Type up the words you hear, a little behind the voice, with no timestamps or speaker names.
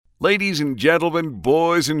Ladies and gentlemen,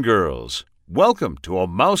 boys and girls, welcome to a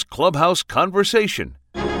Mouse Clubhouse Conversation.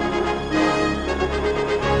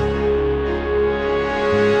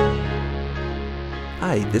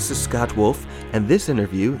 Hi, this is Scott Wolf, and this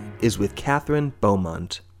interview is with Catherine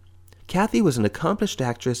Beaumont. Kathy was an accomplished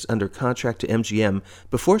actress under contract to MGM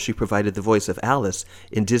before she provided the voice of Alice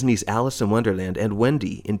in Disney's Alice in Wonderland and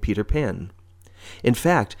Wendy in Peter Pan. In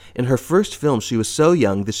fact, in her first film, she was so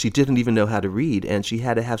young that she didn't even know how to read, and she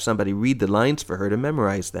had to have somebody read the lines for her to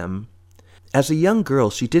memorize them. As a young girl,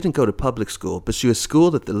 she didn't go to public school, but she was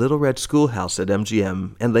schooled at the Little Red Schoolhouse at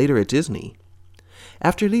MGM and later at Disney.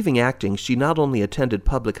 After leaving acting, she not only attended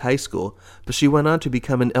public high school, but she went on to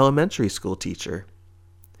become an elementary school teacher.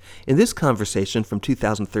 In this conversation from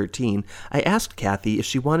 2013, I asked Kathy if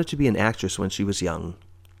she wanted to be an actress when she was young.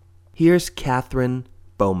 Here's Catherine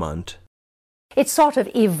Beaumont. It sort of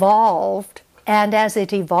evolved, and as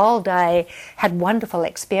it evolved, I had wonderful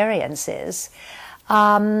experiences. But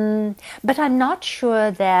I'm not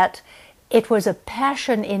sure that it was a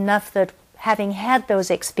passion enough that having had those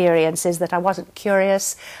experiences that I wasn't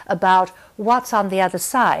curious about what's on the other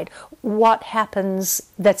side, what happens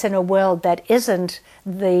that's in a world that isn't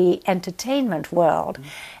the entertainment world,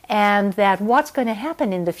 and that what's going to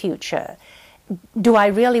happen in the future. Do I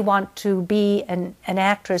really want to be an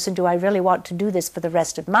actress, and do I really want to do this for the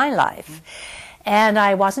rest of my life? And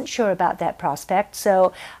I wasn't sure about that prospect,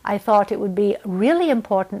 so I thought it would be really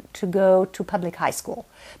important to go to public high school,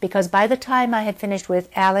 because by the time I had finished with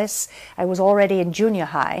Alice, I was already in junior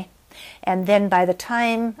high, and then by the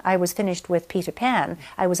time I was finished with Peter Pan,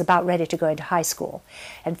 I was about ready to go into high school,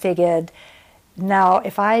 and figured, now,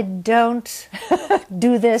 if I don't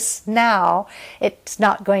do this now, it's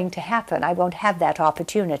not going to happen. I won't have that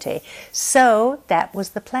opportunity. So that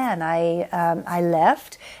was the plan. I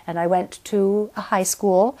left and I went to a high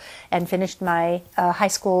school and finished my high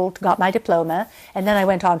school, got my diploma, and then I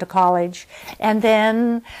went on to college. And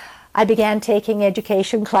then I began taking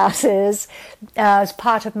education classes as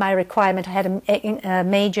part of my requirement. I had a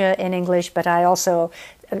major in English, but I also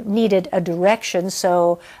needed a direction,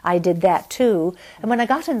 so I did that too. And when I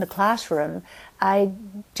got in the classroom, I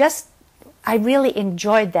really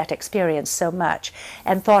enjoyed that experience so much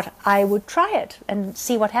and thought I would try it and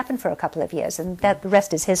see what happened for a couple of years, and that the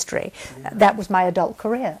rest is history. Yeah. That was my adult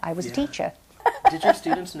career. I was a teacher. Did your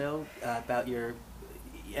students know about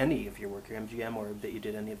any of your work at MGM, or that you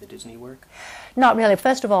did any of the Disney work? Not really.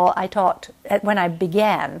 First of all, I taught, when I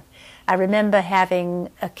began, I remember having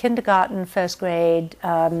a kindergarten, first grade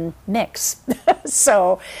mix.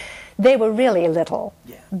 So they were really little.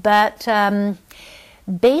 Yeah. But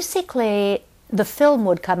basically, the film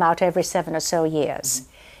would come out every 7 or so years.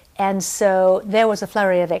 And so there was a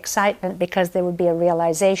flurry of excitement because there would be a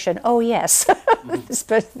realization, oh yes, this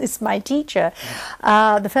person is my teacher.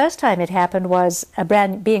 The first time it happened was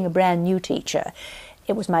being a brand new teacher.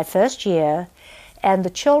 It was my first year, and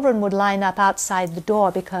the children would line up outside the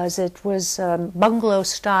door because it was bungalow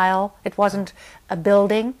style. It wasn't a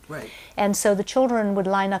building. Right. And so the children would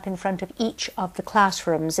line up in front of each of the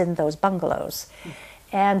classrooms in those bungalows.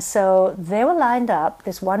 And so they were lined up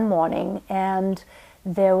this one morning, and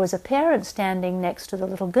there was a parent standing next to the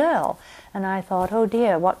little girl, and I thought, oh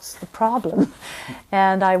dear, what's the problem?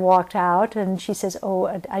 And I walked out, and she says,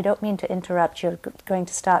 oh, I don't mean to interrupt, you're going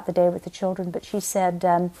to start the day with the children, but she said,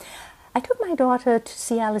 I took my daughter to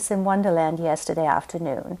see Alice in Wonderland yesterday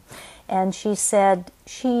afternoon, and she said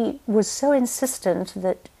she was so insistent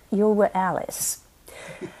that you were Alice.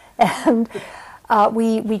 And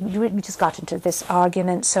we just got into this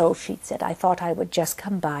argument, so she said, I thought I would just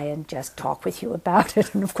come by and just talk with you about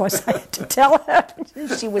it. And of course I had to tell her.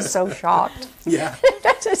 She was so shocked. Yeah.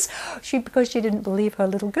 Because she didn't believe her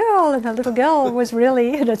little girl, and her little girl was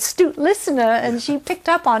really an astute listener, and she picked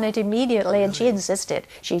up on it immediately, and she insisted.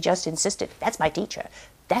 She just insisted, that's my teacher.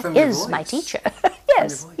 That is my teacher.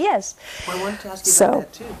 Yes, yes. Well, I wanted to ask you about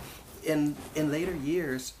that too. In later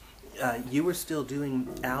years, you were still doing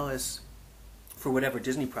Alice for whatever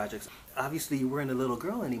Disney projects. Obviously, you weren't a little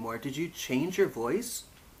girl anymore. Did you change your voice?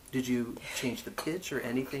 Did you change the pitch or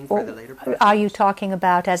anything for the later projects? Are you talking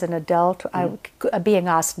about as an adult, being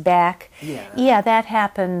asked back? Yeah. Yeah, that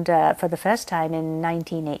happened for the first time in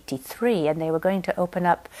 1983, and they were going to open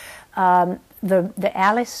up the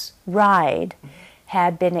Alice ride.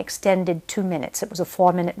 Had been extended 2 minutes. It was a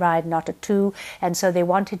 4-minute ride, not a 2, and so they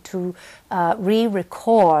wanted to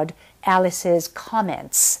re-record Alice's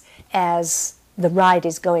comments as the ride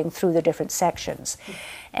is going through the different sections.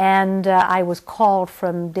 And I was called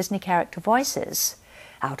from Disney Character Voices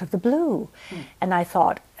out of the blue. And I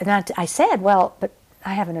thought, and I said, well, but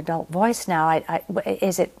I have an adult voice now.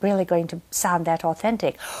 Is it really going to sound that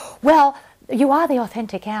authentic? Well, you are the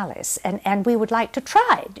authentic Alice, and we would like to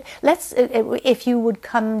try. If you would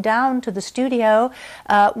come down to the studio,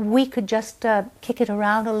 we could just kick it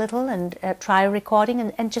around a little and try a recording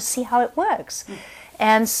and just see how it works.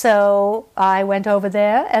 And so I went over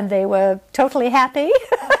there, and they were totally happy.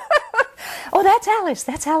 Oh, that's Alice.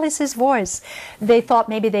 That's Alice's voice. They thought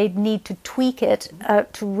maybe they'd need to tweak it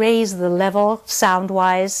to raise the level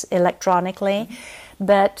sound-wise electronically,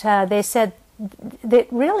 but they said that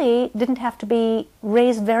really didn't have to be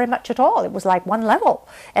raised very much at all. It was like one level,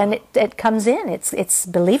 and it comes in. It's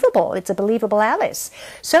believable. It's a believable Alice.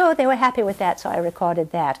 So they were happy with that, so I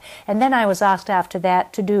recorded that. And then I was asked after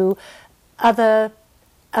that to do other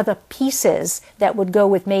pieces that would go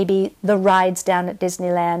with maybe the rides down at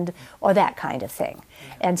Disneyland or that kind of thing.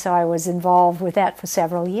 And so I was involved with that for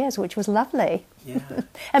several years, which was lovely. Yeah.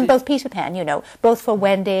 And both Peter Pan, both for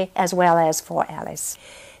Wendy as well as for Alice.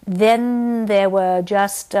 Then there were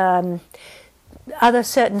just other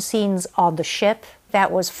certain scenes on the ship. That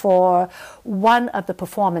was for one of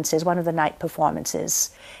the night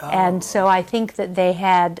performances. Oh. And so I think that they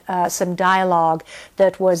had some dialogue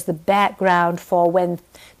that was the background for when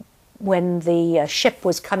the ship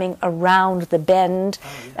was coming around the bend,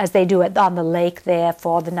 as they do it on the lake there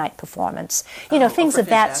for the night performance. Things of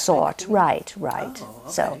that sort. Right. Oh,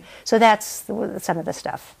 okay. So that's some of the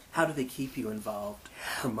stuff. How do they keep you involved?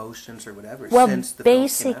 Promotions or whatever? Well, since the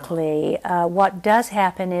basically, what does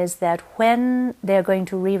happen is that when they're going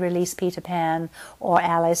to re-release Peter Pan or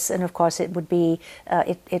Alice, and of course it would be,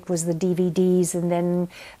 it was the DVDs and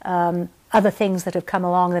then other things that have come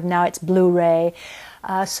along, and now it's Blu-ray.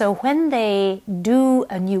 So when they do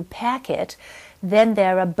a new packet, then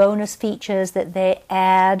there are bonus features that they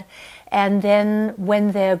add, and then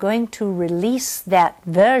when they're going to release that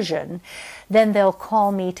version, then they'll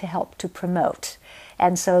call me to help to promote.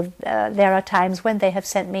 And so there are times when they have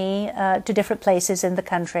sent me to different places in the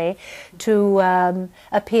country to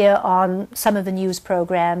appear on some of the news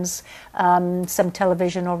programs, some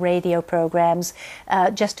television or radio programs,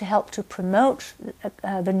 just to help to promote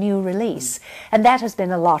the new release. And that has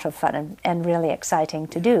been a lot of fun and really exciting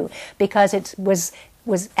to do, because it was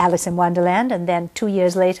Alice in Wonderland, and then 2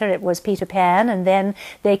 years later it was Peter Pan, and then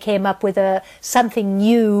they came up with something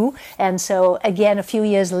new, and so again a few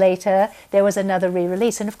years later there was another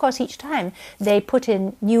re-release. And of course each time they put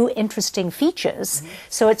in new interesting features,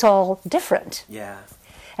 so it's all different. Yeah.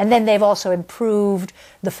 And then they've also improved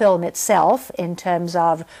the film itself in terms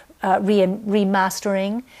of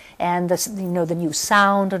remastering and the new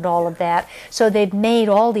sound and all of that. So they've made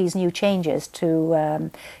all these new changes to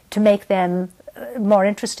make them more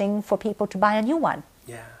interesting for people to buy a new one.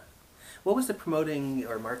 Yeah. What was the promoting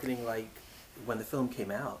or marketing like when the film came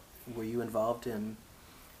out? Were you involved in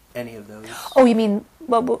any of those? Oh, you mean,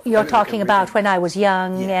 well, you're talking about when I was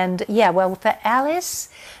young. Yeah. And well, for Alice,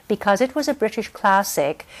 because it was a British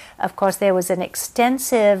classic, of course there was an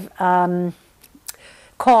extensive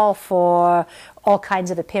call for all kinds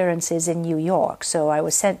of appearances in New York. So I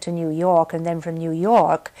was sent to New York, and then from New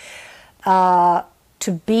York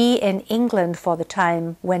to be in England for the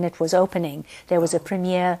time when it was opening. There was a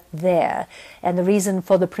premiere there, and the reason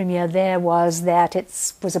for the premiere there was that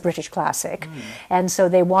it was a British classic, and so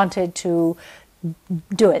they wanted to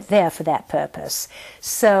do it there for that purpose.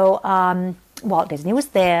 So Walt Disney was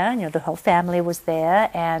there, the whole family was there,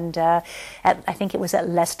 and I think it was at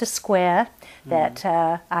Leicester Square that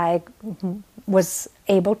I was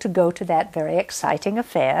able to go to that very exciting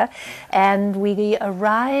affair, and we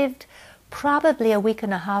arrived probably a week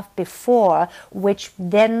and a half before, which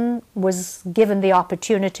then was given the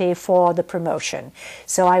opportunity for the promotion.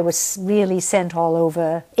 So I was really sent all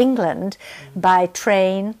over England by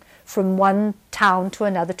train from one town to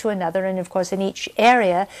another, and of course in each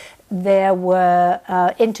area there were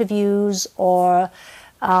interviews or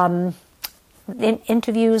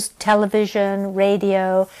interviews, television,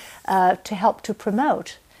 radio, to help to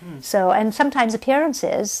promote. So, and sometimes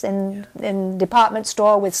appearances in department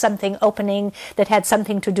store with something opening that had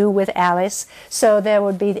something to do with Alice. So there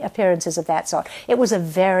would be appearances of that sort. It was a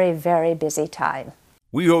very, very busy time.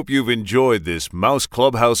 We hope you've enjoyed this Mouse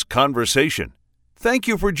Clubhouse conversation. Thank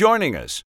you for joining us.